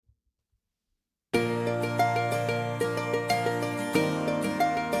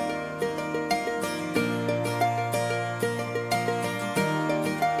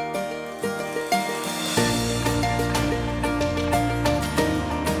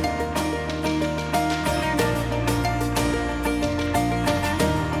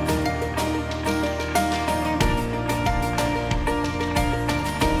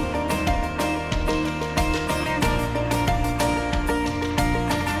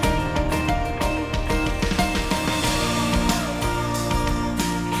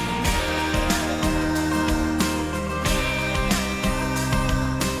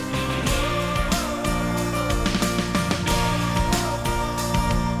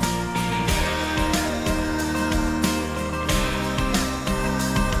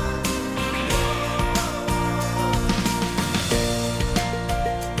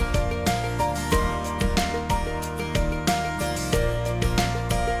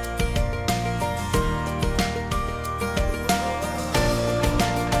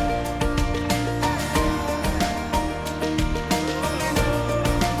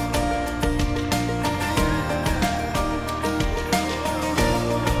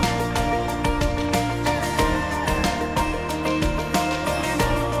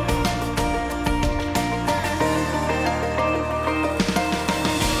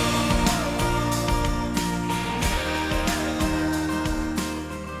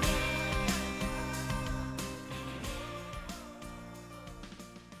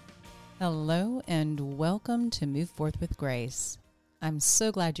Hello and welcome to Move Forth with Grace. I'm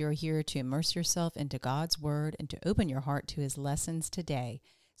so glad you're here to immerse yourself into God's Word and to open your heart to His lessons today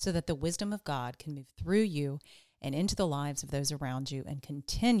so that the wisdom of God can move through you and into the lives of those around you and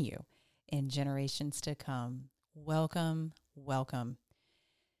continue in generations to come. Welcome, welcome.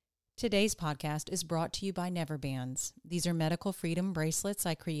 Today's podcast is brought to you by Neverbands. These are medical freedom bracelets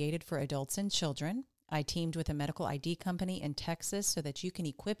I created for adults and children. I teamed with a medical ID company in Texas so that you can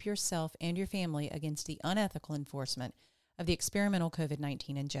equip yourself and your family against the unethical enforcement of the experimental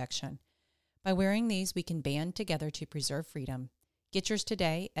COVID-19 injection. By wearing these, we can band together to preserve freedom. Get yours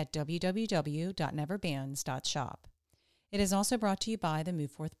today at www.neverbands.shop. It is also brought to you by the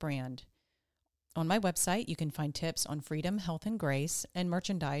Move Forth brand. On my website, you can find tips on freedom, health, and grace, and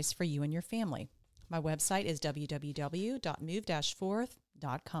merchandise for you and your family. My website is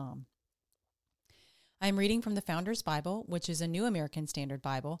www.move-forth.com. I am reading from the Founders Bible, which is a New American Standard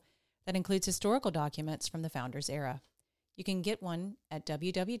Bible that includes historical documents from the Founders era. You can get one at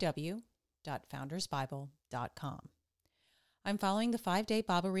www.foundersbible.com. I'm following the 5-day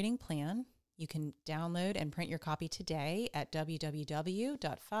Bible reading plan. You can download and print your copy today at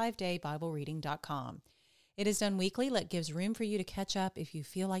www.5daybiblereading.com. It is done weekly that gives room for you to catch up if you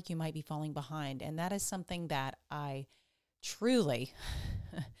feel like you might be falling behind, and that is something that I truly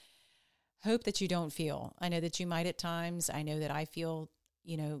hope that you don't feel. I know that you might at times. I know that I feel,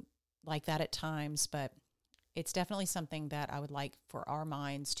 like that at times, but it's definitely something that I would like for our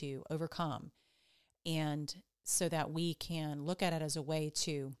minds to overcome, and so that we can look at it as a way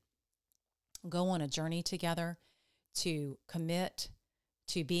to go on a journey together, to commit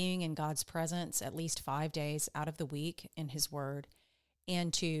to being in God's presence at least 5 days out of the week in His Word,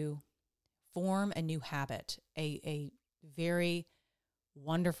 and to form a new habit, a very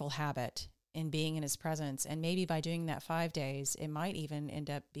wonderful habit in being in His presence. And maybe by doing that 5 days, it might even end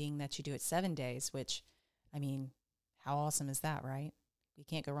up being that you do it 7 days, which, how awesome is that, right? We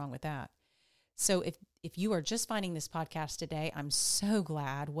can't go wrong with that. So if you are just finding this podcast today, I'm so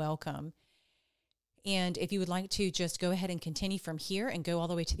glad. Welcome. And if you would like to just go ahead and continue from here and go all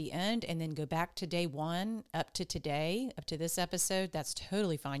the way to the end and then go back to day one up to today, up to this episode, that's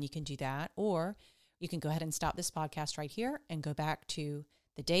totally fine. You can do that. Or you can go ahead and stop this podcast right here and go back to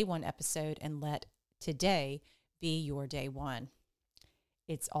the day one episode and let today be your day one.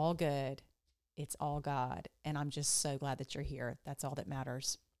 It's all good. It's all God. And I'm just so glad that you're here. That's all that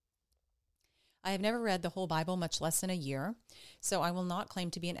matters. I have never read the whole Bible, much less in a year. So I will not claim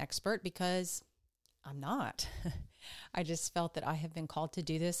to be an expert because I'm not. I just felt that I have been called to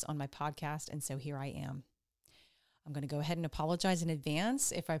do this on my podcast. And so here I am. I'm going to go ahead and apologize in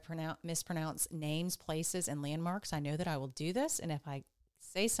advance if I mispronounce names, places, and landmarks. I know that I will do this. And if I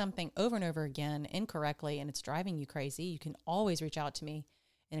say something over and over again incorrectly and it's driving you crazy, you can always reach out to me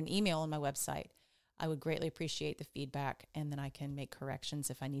in an email on my website. I would greatly appreciate the feedback, and then I can make corrections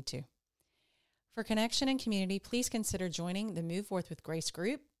if I need to. For connection and community, please consider joining the Move Forth with Grace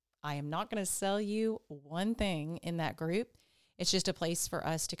group. I am not going to sell you one thing in that group. It's just a place for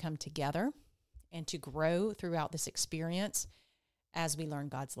us to come together and to grow throughout this experience as we learn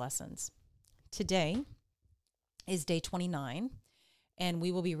God's lessons. Today is day 29, and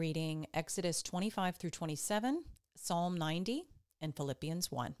we will be reading Exodus 25 through 27, Psalm 90, and Philippians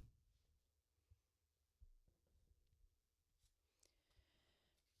 1.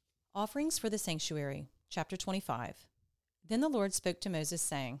 Offerings for the Sanctuary, chapter 25. Then the Lord spoke to Moses,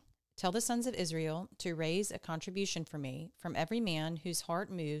 saying, "Tell the sons of Israel to raise a contribution for me. From every man whose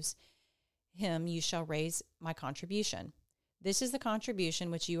heart moves him you shall raise my contribution. This is the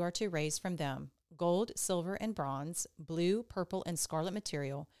contribution which you are to raise from them: gold, silver, and bronze, blue, purple, and scarlet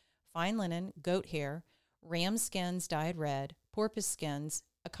material, fine linen, goat hair, ram skins dyed red, porpoise skins,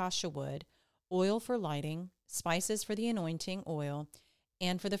 acacia wood, oil for lighting, spices for the anointing oil,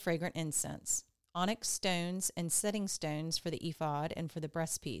 and for the fragrant incense, onyx stones and setting stones for the ephod and for the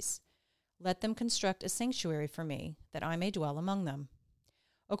breastpiece. Let them construct a sanctuary for me, that I may dwell among them.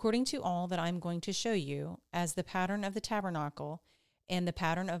 According to all that I am going to show you, as the pattern of the tabernacle and the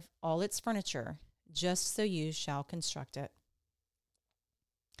pattern of all its furniture, just so you shall construct it."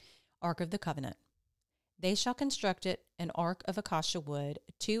 Ark of the Covenant. They shall construct it an ark of acacia wood,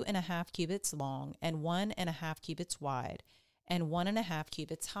 2.5 cubits long, and 1.5 cubits wide, and 1.5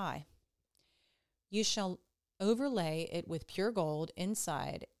 cubits high. You shall overlay it with pure gold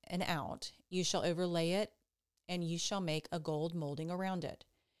inside and out. You shall overlay it, and you shall make a gold molding around it.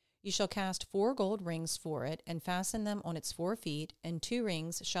 You shall cast 4 gold rings for it, and fasten them on its 4 feet, and 2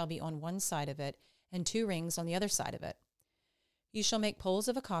 rings shall be on one side of it, and 2 rings on the other side of it. You shall make poles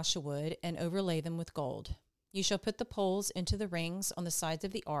of acacia wood, and overlay them with gold. You shall put the poles into the rings on the sides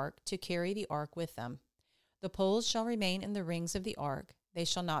of the ark to carry the ark with them. The poles shall remain in the rings of the ark. They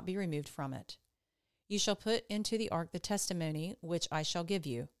shall not be removed from it. You shall put into the ark the testimony which I shall give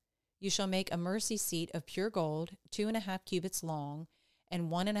you. You shall make a mercy seat of pure gold, 2.5 cubits long, and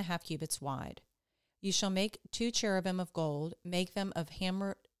 1.5 cubits wide. You shall make 2 cherubim of gold, make them of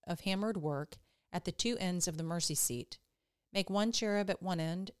hammered work at the 2 ends of the mercy seat. Make 1 cherub at one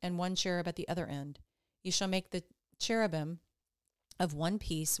end, and 1 cherub at the other end. You shall make the cherubim of one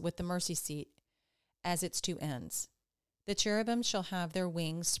piece with the mercy seat as its 2 ends. The cherubim shall have their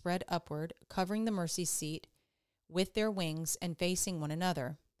wings spread upward, covering the mercy seat with their wings and facing one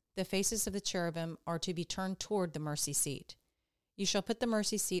another. The faces of the cherubim are to be turned toward the mercy seat. You shall put the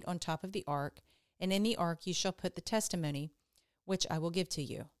mercy seat on top of the ark, and in the ark you shall put the testimony which I will give to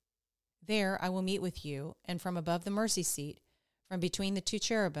you. There I will meet with you, and from above the mercy seat, from between the 2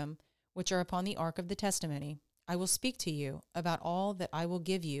 cherubim which are upon the ark of the testimony, I will speak to you about all that I will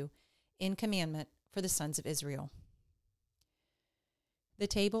give you in commandment for the sons of Israel. The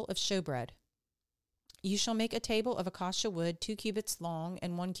table of showbread. You shall make a table of acacia wood 2 cubits long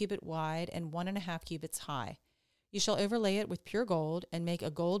and 1 cubit wide and 1.5 cubits high. You shall overlay it with pure gold and make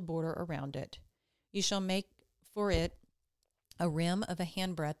a gold border around it. You shall make for it a rim of a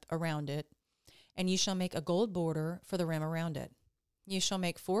handbreadth around it, and you shall make a gold border for the rim around it. You shall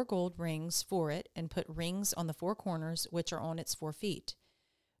make 4 gold rings for it and put rings on the 4 corners which are on its 4 feet.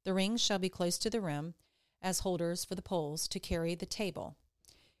 The rings shall be close to the rim as holders for the poles to carry the table.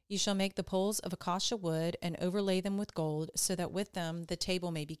 You shall make the poles of acacia wood and overlay them with gold, so that with them the table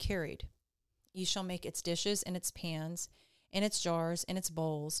may be carried. You shall make its dishes and its pans, and its jars and its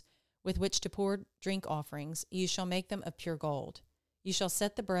bowls, with which to pour drink offerings. You shall make them of pure gold. You shall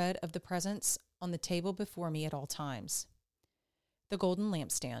set the bread of the presence on the table before me at all times. The golden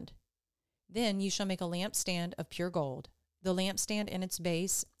lampstand. Then you shall make a lampstand of pure gold. The lampstand and its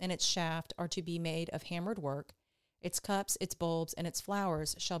base and its shaft are to be made of hammered work. Its cups, its bulbs, and its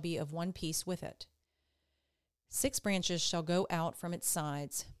flowers shall be of one piece with it. 6 branches shall go out from its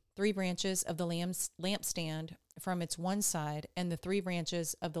sides, 3 branches of the lampstand from its one side, and the 3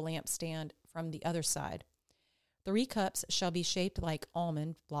 branches of the lampstand from the other side. 3 cups shall be shaped like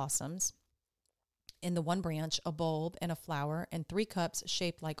almond blossoms. In the one branch a bulb and a flower, and 3 cups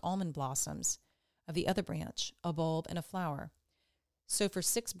shaped like almond blossoms. Of the other branch a bulb and a flower. So for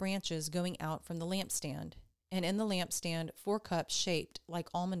 6 branches going out from the lampstand. And in the lampstand 4 cups shaped like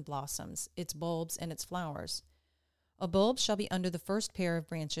almond blossoms, its bulbs and its flowers. A bulb shall be under the first pair of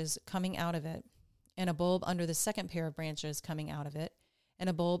branches coming out of it, and a bulb under the second pair of branches coming out of it, and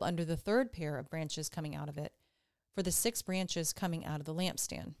a bulb under the third pair of branches coming out of it, for the 6 branches coming out of the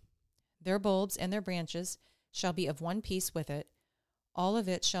lampstand. Their bulbs and their branches shall be of one piece with it. All of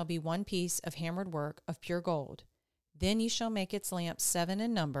it shall be one piece of hammered work of pure gold. Then you shall make its lamps 7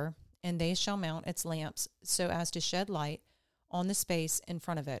 in number, and they shall mount its lamps so as to shed light on the space in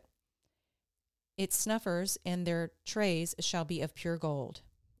front of it. Its snuffers and their trays shall be of pure gold.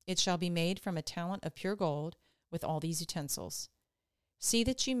 It shall be made from a talent of pure gold with all these utensils. See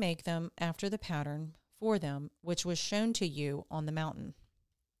that you make them after the pattern for them which was shown to you on the mountain.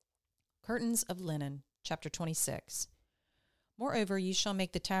 Curtains of linen, chapter 26. Moreover, you shall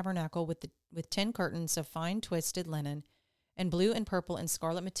make the tabernacle with 10 curtains of fine twisted linen, and blue and purple and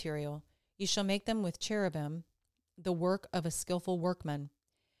scarlet material. You shall make them with cherubim, the work of a skillful workman.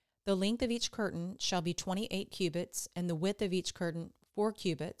 The length of each curtain shall be 28 cubits, and the width of each curtain 4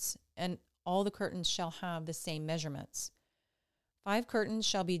 cubits, and all the curtains shall have the same measurements. 5 curtains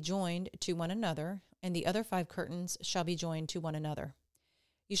shall be joined to one another, and the other 5 curtains shall be joined to one another.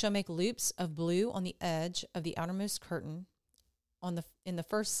 You shall make loops of blue on the edge of the outermost curtain in the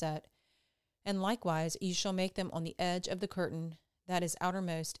first set, and likewise you shall make them on the edge of the curtain that is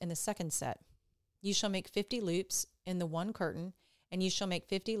outermost in the second set. You shall make 50 loops in the one curtain, and you shall make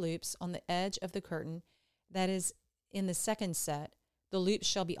 50 loops on the edge of the curtain that is in the second set. The loops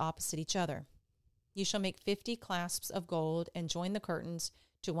shall be opposite each other. You shall make 50 clasps of gold, and join the curtains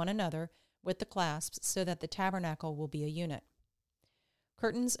to one another with the clasps, so that the tabernacle will be a unit.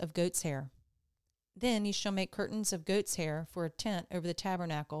 Curtains of goat's hair. Then you shall make curtains of goat's hair for a tent over the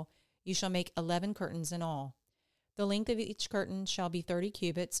tabernacle. You shall make 11 curtains in all. The length of each curtain shall be 30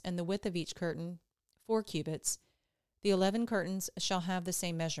 cubits, and the width of each curtain 4 cubits. The 11 curtains shall have the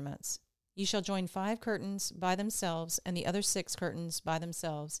same measurements. You shall join 5 curtains by themselves, and the other 6 curtains by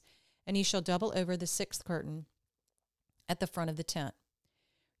themselves, and you shall double over the 6th curtain at the front of the tent.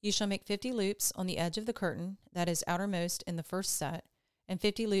 You shall make 50 loops on the edge of the curtain that is outermost in the first set, and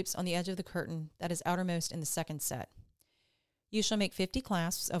 50 loops on the edge of the curtain that is outermost in the second set. You shall make 50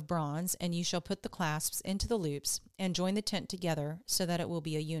 clasps of bronze, and you shall put the clasps into the loops, and join the tent together, so that it will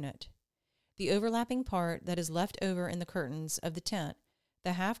be a unit. The overlapping part that is left over in the curtains of the tent,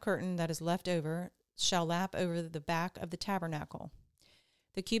 the half curtain that is left over, shall lap over the back of the tabernacle.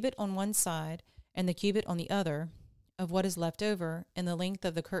 The cubit on one side, and the cubit on the other, of what is left over, in the length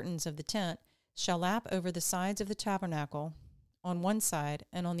of the curtains of the tent, shall lap over the sides of the tabernacle, on one side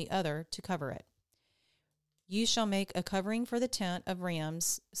and on the other, to cover it. You shall make a covering for the tent of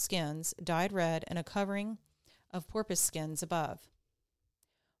rams' skins, dyed red, and a covering of porpoise skins above.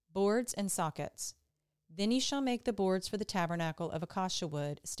 Boards and sockets. Then you shall make the boards for the tabernacle of acacia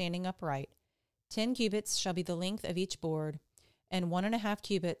wood, standing upright. 10 cubits shall be the length of each board, and 1.5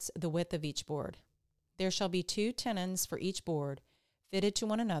 cubits the width of each board. There shall be 2 tenons for each board, fitted to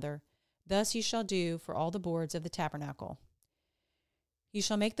one another. Thus you shall do for all the boards of the tabernacle. You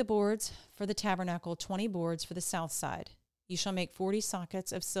shall make the boards for the tabernacle 20 boards for the south side. You shall make 40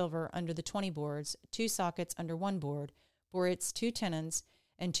 sockets of silver under the 20 boards, 2 sockets under one board, for its 2 tenons,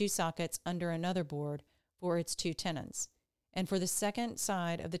 and 2 sockets under another board, for its 2 tenons. And for the second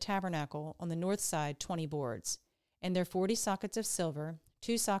side of the tabernacle, on the north side, 20 boards. And there 40 sockets of silver,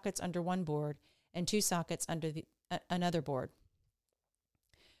 2 sockets under one board, and 2 sockets under another board.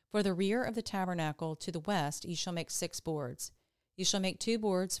 For the rear of the tabernacle to the west, you shall make 6 boards. You shall make 2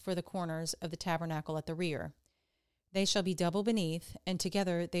 boards for the corners of the tabernacle at the rear. They shall be double beneath, and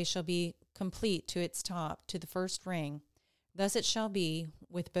together they shall be complete to its top, to the first ring. Thus it shall be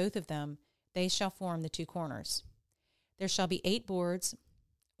with both of them, they shall form the 2 corners. There shall be 8 boards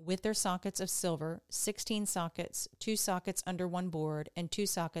with their sockets of silver, 16 sockets, 2 sockets under one board, and 2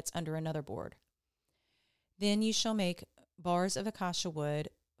 sockets under another board. Then you shall make bars of acacia wood,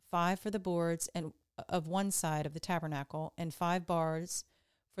 5 for the boards and of one side of the tabernacle, and 5 bars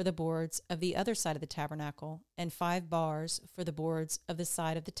for the boards of the other side of the tabernacle, and 5 bars for the boards of the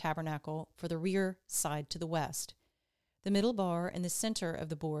side of the tabernacle for the rear side to the west. The middle bar and the center of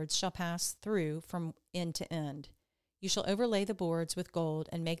the boards shall pass through from end to end. You shall overlay the boards with gold,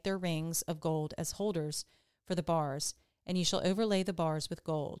 and make their rings of gold as holders for the bars, and you shall overlay the bars with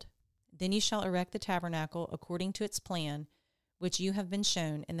gold. Then you shall erect the tabernacle according to its plan, which you have been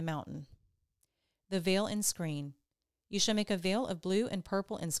shown in the mountain. The veil and screen. You shall make a veil of blue and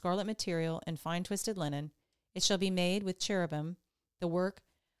purple and scarlet material and fine twisted linen. It shall be made with cherubim, the work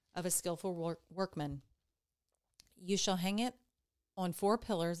of a skillful workman. You shall hang it on 4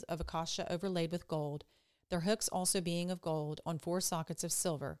 pillars of acacia overlaid with gold, their hooks also being of gold, on 4 sockets of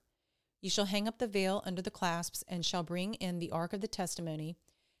silver. You shall hang up the veil under the clasps, and shall bring in the ark of the testimony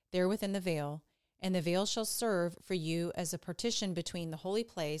there within the veil, and the veil shall serve for you as a partition between the holy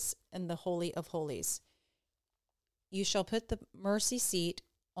place and the holy of holies. You shall put the mercy seat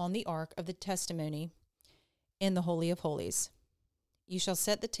on the ark of the testimony in the holy of holies. You shall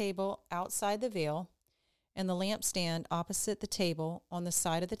set the table outside the veil, and the lampstand opposite the table on the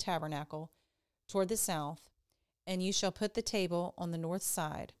side of the tabernacle toward the south, and you shall put the table on the north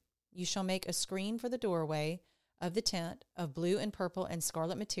side. You shall make a screen for the doorway of the tent of blue and purple and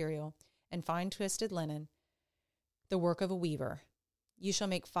scarlet material and fine twisted linen, the work of a weaver. You shall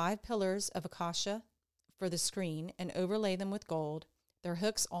make 5 pillars of acacia for the screen, and overlay them with gold, their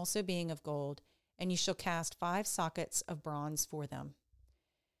hooks also being of gold, and you shall cast 5 sockets of bronze for them.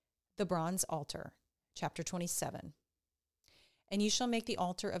 The bronze altar. Chapter 27. And you shall make the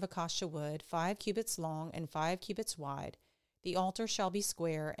altar of acacia wood, 5 cubits long and 5 cubits wide. The altar shall be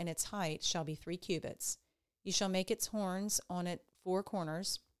square, and its height shall be 3 cubits. You shall make its horns on it 4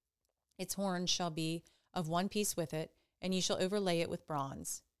 corners. Its horns shall be of one piece with it, and you shall overlay it with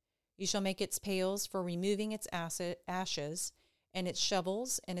bronze. You shall make its pails for removing its ashes, and its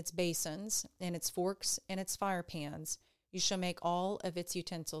shovels, and its basins, and its forks, and its fire pans. You shall make all of its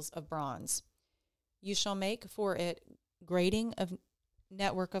utensils of bronze. You shall make for it grating of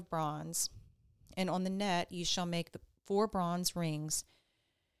network of bronze, and on the net you shall make the 4 bronze rings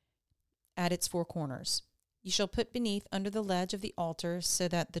at its 4 corners. You shall put beneath under the ledge of the altar, so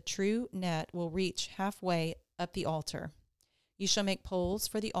that the true net will reach halfway up the altar. You shall make poles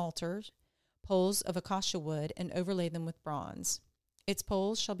for the altar, poles of acacia wood, and overlay them with bronze. Its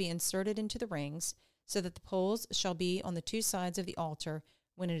poles shall be inserted into the rings, so that the poles shall be on the 2 sides of the altar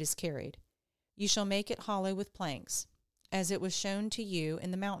when it is carried. You shall make it hollow with planks. As it was shown to you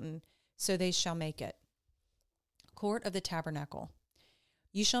in the mountain, so they shall make it. Court of the tabernacle.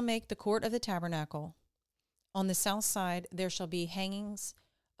 You shall make the court of the tabernacle. On the south side there shall be hangings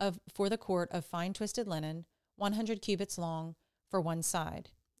for the court of fine twisted linen, 100 cubits long for one side.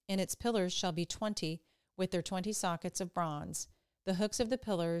 And its pillars shall be 20, with their 20 sockets of bronze. The hooks of the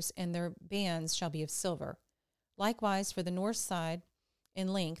pillars and their bands shall be of silver. Likewise, for the north side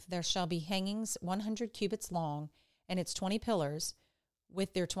in length there shall be hangings 100 cubits long, and its 20 pillars,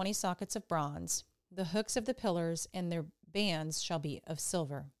 with their 20 sockets of bronze. The hooks of the pillars and their bands shall be of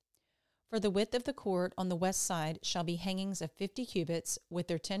silver. For the width of the court on the west side shall be hangings of 50 cubits, with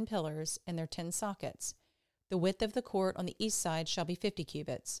their 10 pillars and their 10 sockets. The width of the court on the east side shall be 50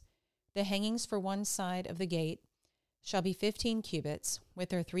 cubits. The hangings for one side of the gate shall be 15 cubits, with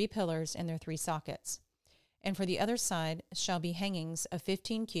their 3 pillars and their 3 sockets. And for the other side shall be hangings of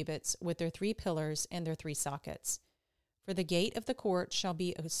 15 cubits, with their 3 pillars and their 3 sockets. For the gate of the court shall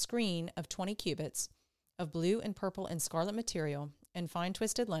be a screen of 20 cubits, of blue and purple and scarlet material, and fine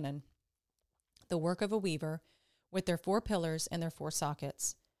twisted linen, the work of a weaver, with their 4 pillars and their 4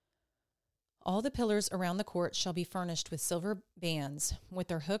 sockets. All the pillars around the court shall be furnished with silver bands, with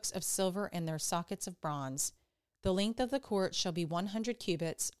their hooks of silver and their sockets of bronze. The length of the court shall be 100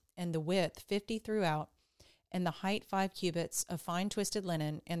 cubits, and the width 50 throughout, and the height 5 cubits, of fine twisted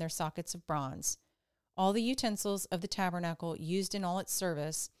linen and their sockets of bronze. All the utensils of the tabernacle used in all its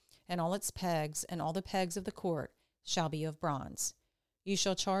service, and all its pegs, and all the pegs of the court, shall be of bronze. You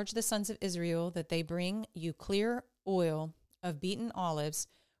shall charge the sons of Israel that they bring you clear oil of beaten olives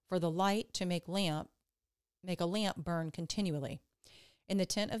for the light to make a lamp burn continually. In the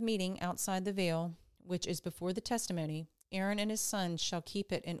tent of meeting outside the veil, which is before the testimony, Aaron and his sons shall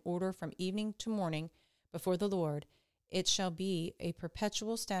keep it in order from evening to morning before the Lord. It shall be a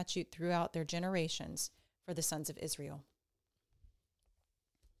perpetual statute throughout their generations for the sons of Israel.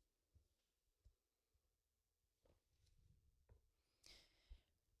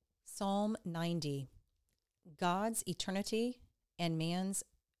 Psalm 90. God's eternity and man's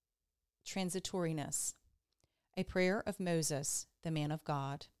transitoriness. A prayer of Moses, the man of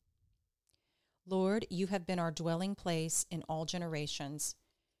God. Lord, you have been our dwelling place in all generations.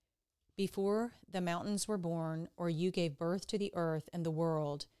 Before the mountains were born, or you gave birth to the earth and the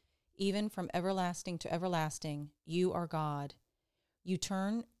world, even from everlasting to everlasting, you are God. You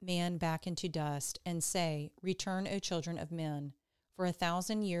turn man back into dust and say, Return, O children of men, for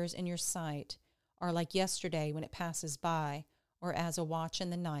 1,000 years in your sight are like yesterday when it passes by, or as a watch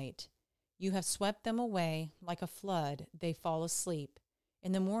in the night. You have swept them away like a flood, they fall asleep.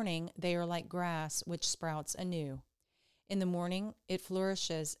 In the morning they are like grass which sprouts anew. In the morning it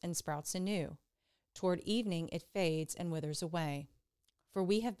flourishes and sprouts anew. Toward evening it fades and withers away. For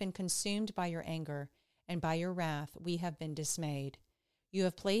we have been consumed by your anger, and by your wrath we have been dismayed. You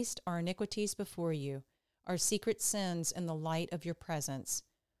have placed our iniquities before you, our secret sins in the light of your presence.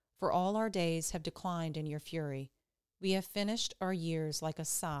 For all our days have declined in your fury. We have finished our years like a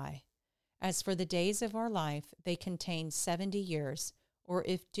sigh. As for the days of our life, they contain 70 years, or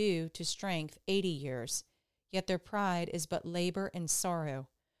if due to strength, 80 years. Yet their pride is but labor and sorrow,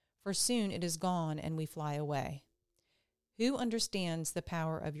 for soon it is gone and we fly away. Who understands the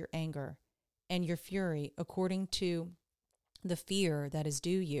power of your anger and your fury according to the fear that is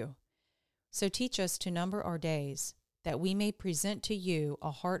due you? So teach us to number our days, that we may present to you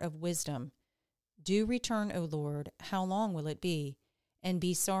a heart of wisdom. Do return, O Lord, how long will it be? And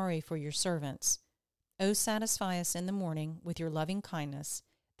be sorry for your servants. O satisfy us in the morning with your loving kindness,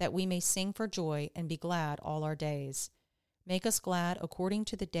 that we may sing for joy and be glad all our days. Make us glad according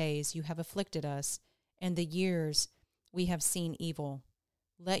to the days you have afflicted us, and the years we have seen evil.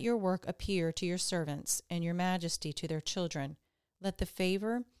 Let your work appear to your servants, and your majesty to their children. Let the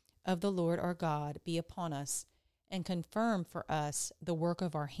favor of the Lord our God be upon us, and confirm for us the work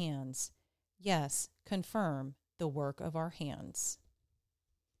of our hands. Yes, confirm the work of our hands.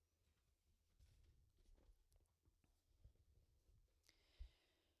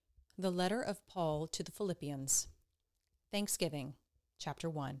 The letter of Paul to the Philippians. Thanksgiving,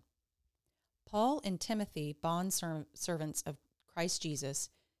 chapter 1. Paul and Timothy, bond servants of Christ Jesus,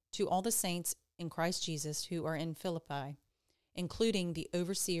 to all the saints in Christ Jesus who are in Philippi, including the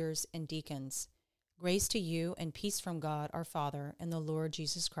overseers and deacons. Grace to you and peace from God our Father and the Lord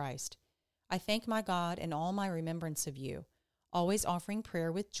Jesus Christ. I thank my God in all my remembrance of you, always offering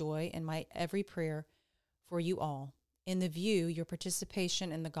prayer with joy in my every prayer for you all, in the view your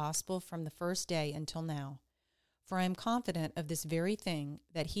participation in the gospel from the first day until now. For I am confident of this very thing,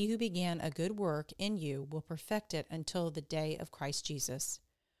 that he who began a good work in you will perfect it until the day of Christ Jesus.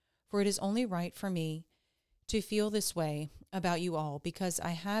 For it is only right for me to feel this way about you all, because I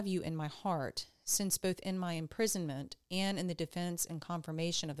have you in my heart, since both in my imprisonment and in the defense and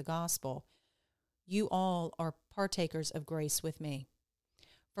confirmation of the gospel, you all are partakers of grace with me.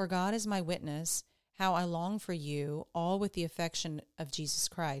 For God is my witness, how I long for you, all with the affection of Jesus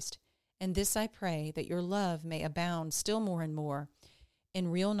Christ. And this I pray, that your love may abound still more and more in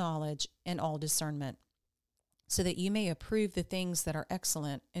real knowledge and all discernment, so that you may approve the things that are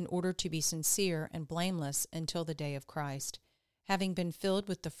excellent, in order to be sincere and blameless until the day of Christ, having been filled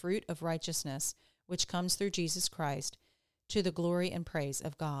with the fruit of righteousness, which comes through Jesus Christ, to the glory and praise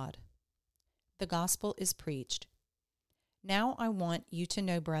of God. The gospel is preached. Now I want you to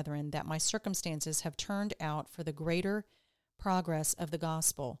know, brethren, that my circumstances have turned out for the greater progress of the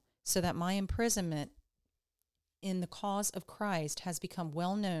gospel, so that my imprisonment in the cause of Christ has become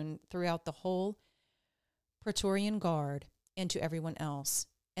well known throughout the whole Praetorian Guard and to everyone else,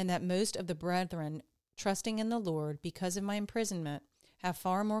 and that most of the brethren, trusting in the Lord because of my imprisonment, have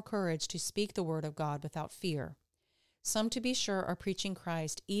far more courage to speak the word of God without fear. Some, to be sure, are preaching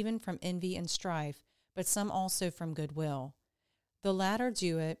Christ even from envy and strife, but some also from goodwill. The latter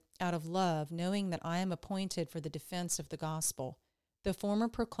do it out of love, knowing that I am appointed for the defense of the gospel. The former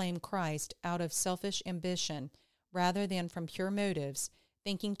proclaim Christ out of selfish ambition, rather than from pure motives,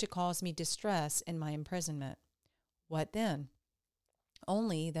 thinking to cause me distress in my imprisonment. What then?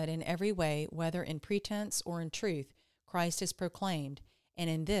 Only that in every way, whether in pretense or in truth, Christ is proclaimed, and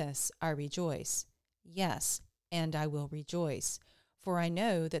in this I rejoice. Yes, and I will rejoice, for I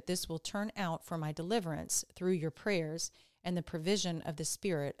know that this will turn out for my deliverance through your prayers and the provision of the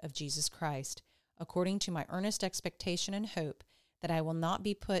Spirit of Jesus Christ, according to my earnest expectation and hope that I will not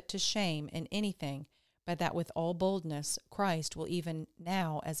be put to shame in anything, but that with all boldness Christ will even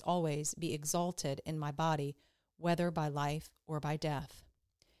now as always be exalted in my body, whether by life or by death.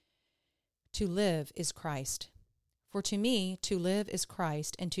 To live is Christ. For to me to live is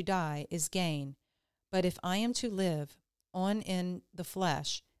Christ, and to die is gain. But if I am to live on in the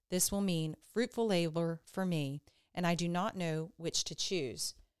flesh, this will mean fruitful labor for me, and I do not know which to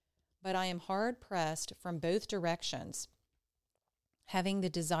choose. But I am hard pressed from both directions, having the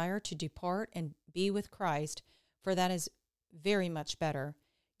desire to depart and be with Christ, for that is very much better.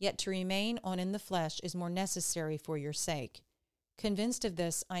 Yet to remain on in the flesh is more necessary for your sake. Convinced of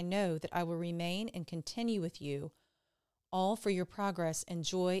this, I know that I will remain and continue with you, all for your progress and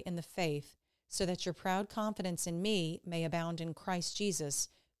joy in the faith, so that your proud confidence in me may abound in Christ Jesus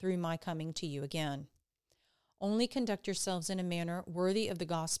through my coming to you again. Only conduct yourselves in a manner worthy of the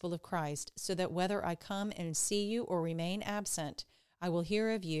gospel of Christ, so that whether I come and see you or remain absent, I will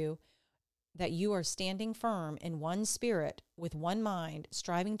hear of you that you are standing firm in one spirit, with one mind,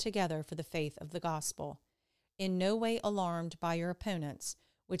 striving together for the faith of the gospel, in no way alarmed by your opponents,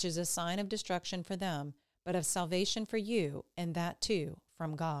 which is a sign of destruction for them, but of salvation for you, and that too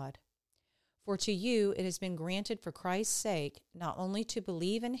from God. For to you it has been granted for Christ's sake not only to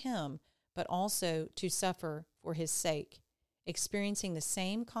believe in him, but also to suffer for his sake, experiencing the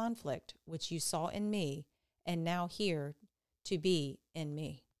same conflict which you saw in me, and now hear to be in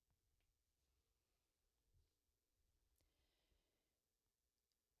me.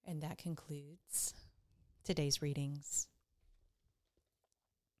 And that concludes today's readings.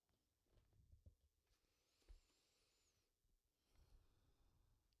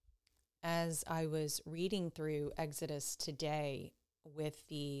 As I was reading through Exodus today with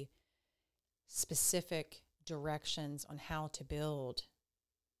the specific directions on how to build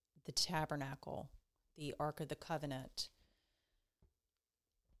the tabernacle, the Ark of the Covenant,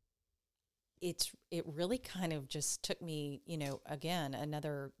 it really kind of just took me, again,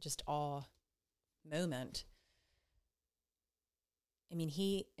 another just awe moment. I mean,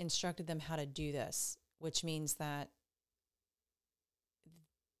 he instructed them how to do this, which means that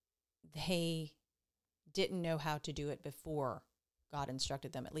they didn't know how to do it before God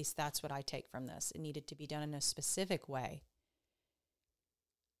instructed them. At least that's what I take from this. It needed to be done in a specific way.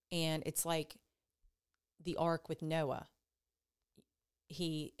 And it's like the ark with Noah.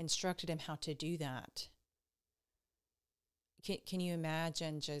 He instructed him how to do that. Can you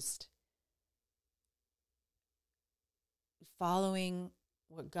imagine just following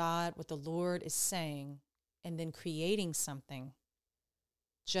what the Lord is saying, and then creating something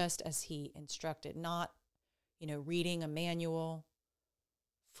just as he instructed, not, reading a manual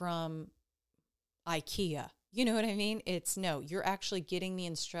from IKEA. You know what I mean? You're actually getting the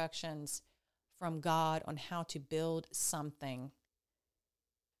instructions from God on how to build something.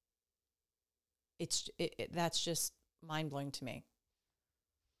 That's just mind-blowing to me.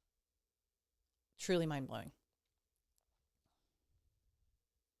 Truly mind-blowing.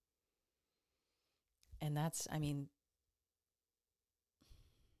 And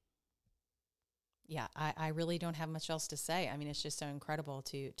I really don't have much else to say. I mean, it's just so incredible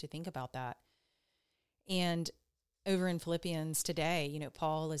to think about that. And over in Philippians today,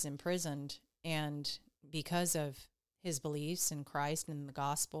 Paul is imprisoned, and because of his beliefs in Christ and the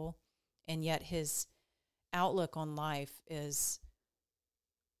gospel, and yet his outlook on life it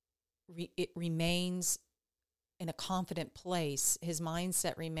remains in a confident place. His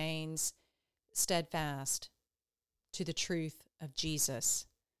mindset remains steadfast to the truth of Jesus.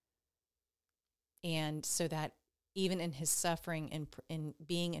 And so that even in his suffering and in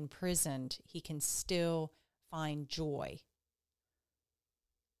being imprisoned, he can still find joy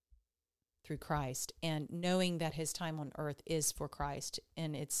through Christ, and knowing that his time on earth is for Christ,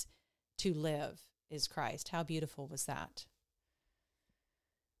 and it's to live is Christ. How beautiful was that?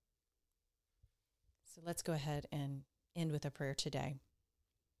 So let's go ahead and end with a prayer today.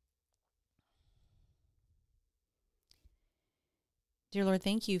 Dear Lord,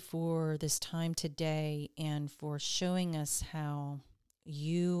 thank you for this time today and for showing us how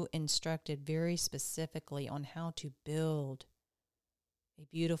you instructed very specifically on how to build a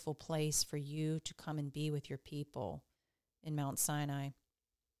beautiful place for you to come and be with your people in Mount Sinai.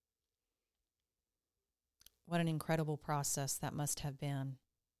 What an incredible process that must have been.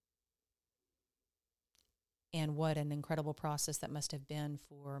 And what an incredible process that must have been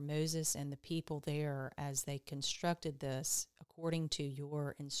for Moses and the people there as they constructed this according to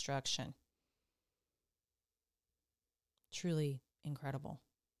your instruction. Truly incredible.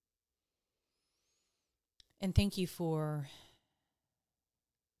 And thank you for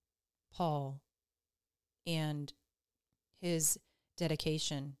Paul and his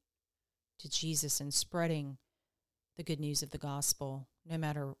dedication to Jesus and spreading the good news of the gospel, no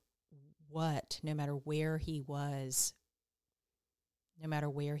matter what, no matter where he was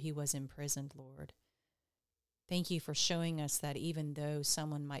imprisoned, Lord. Thank you for showing us that even though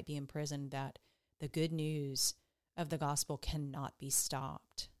someone might be imprisoned, that the good news of the gospel cannot be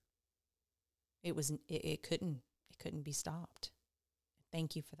stopped. It couldn't be stopped.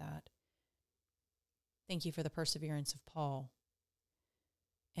 Thank you for that. Thank you for the perseverance of Paul,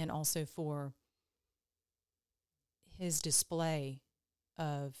 and also for his display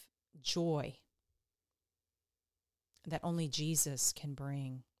of joy that only Jesus can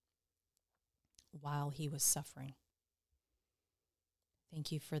bring while he was suffering.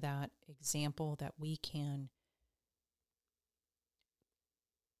 Thank you for that example that we can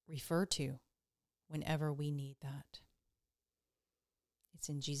refer to whenever we need that. It's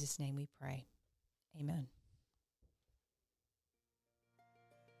in Jesus' name we pray. Amen.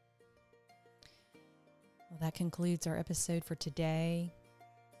 Well, that concludes our episode for today.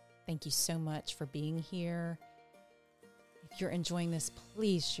 Thank you so much for being here. If you're enjoying this,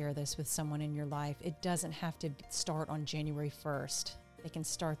 please share this with someone in your life. It doesn't have to start on January 1st. They can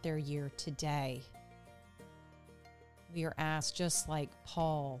start their year today. We are asked, just like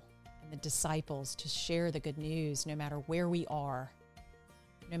Paul and the disciples, to share the good news no matter where we are,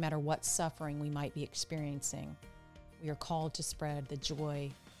 no matter what suffering we might be experiencing. We are called to spread the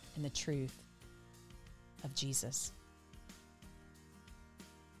joy and the truth of Jesus.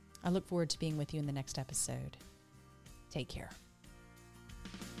 I look forward to being with you in the next episode. Take care.